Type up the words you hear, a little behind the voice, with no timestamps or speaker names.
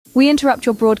We interrupt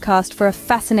your broadcast for a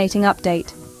fascinating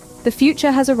update. The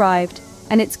future has arrived,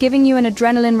 and it's giving you an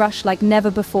adrenaline rush like never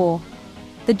before.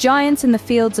 The giants in the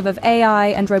fields of AI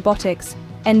and robotics,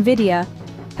 nVidia,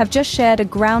 have just shared a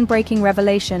groundbreaking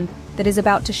revelation that is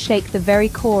about to shake the very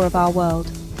core of our world.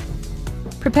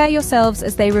 Prepare yourselves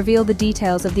as they reveal the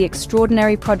details of the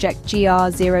extraordinary Project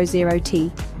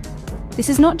GR00T. This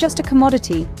is not just a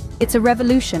commodity, it's a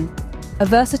revolution, a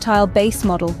versatile base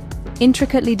model,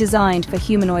 intricately designed for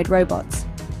humanoid robots.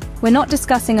 We're not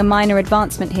discussing a minor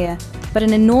advancement here, but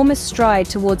an enormous stride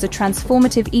towards a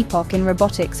transformative epoch in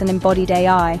robotics and embodied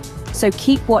AI. So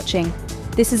keep watching.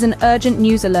 This is an urgent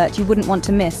news alert you wouldn't want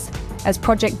to miss, as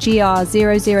Project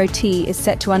GR00T is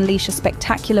set to unleash a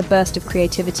spectacular burst of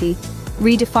creativity,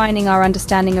 redefining our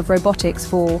understanding of robotics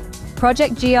for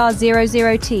Project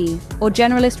GR00T, or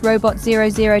Generalist Robot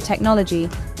 00 technology,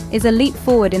 is a leap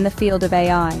forward in the field of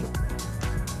AI.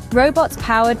 Robots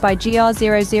powered by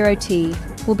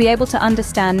GR00T will be able to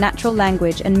understand natural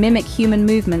language and mimic human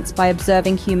movements by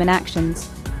observing human actions.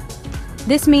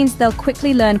 This means they'll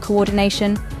quickly learn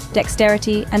coordination,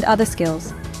 dexterity, and other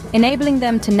skills, enabling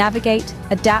them to navigate,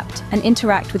 adapt, and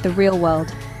interact with the real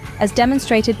world, as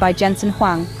demonstrated by Jensen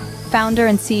Huang, founder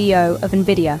and CEO of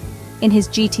nVidia, in his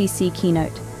GTC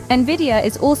keynote. nVidia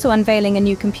is also unveiling a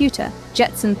new computer,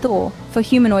 Jetson Thor, for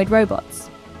humanoid robots.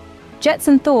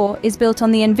 Jetson Thor is built on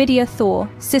the nVidia Thor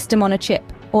System on a Chip,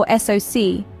 or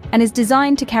SoC, and is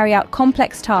designed to carry out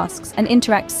complex tasks and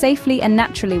interact safely and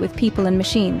naturally with people and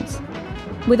machines.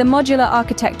 With a modular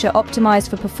architecture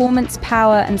optimized for performance,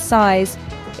 power, and size,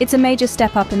 it's a major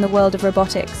step up in the world of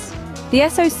robotics. The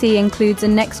SoC includes a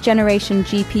next-generation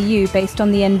GPU based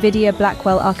on the nVidia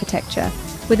Blackwell architecture,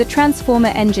 with a transformer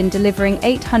engine delivering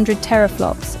 800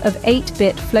 teraflops of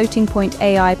 8-bit floating-point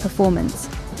AI performance.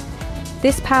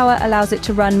 This power allows it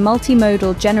to run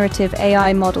multimodal generative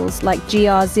AI models like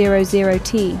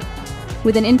GR00T,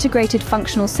 with an integrated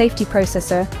functional safety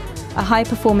processor, a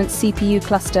high-performance CPU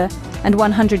cluster, and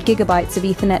 100 gigabytes of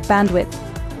Ethernet bandwidth.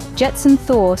 Jetson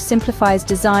Thor simplifies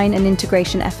design and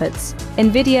integration efforts.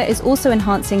 nVidia is also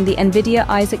enhancing the nVidia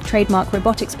Isaac trademark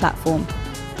robotics platform.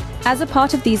 As a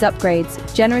part of these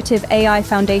upgrades, generative AI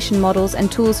foundation models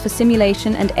and tools for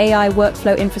simulation and AI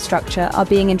workflow infrastructure are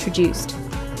being introduced.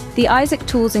 The Isaac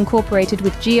tools incorporated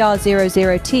with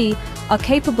GR00T are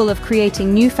capable of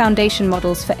creating new foundation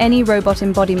models for any robot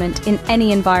embodiment in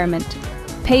any environment,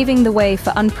 paving the way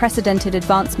for unprecedented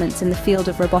advancements in the field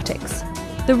of robotics.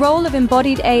 The role of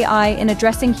embodied AI in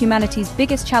addressing humanity's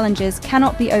biggest challenges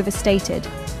cannot be overstated.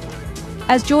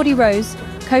 As Geordie Rose,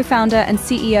 co-founder and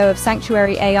CEO of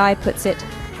Sanctuary AI, puts it,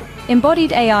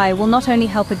 embodied AI will not only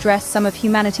help address some of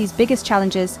humanity's biggest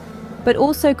challenges, but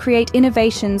also create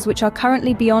innovations which are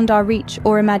currently beyond our reach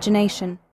or imagination.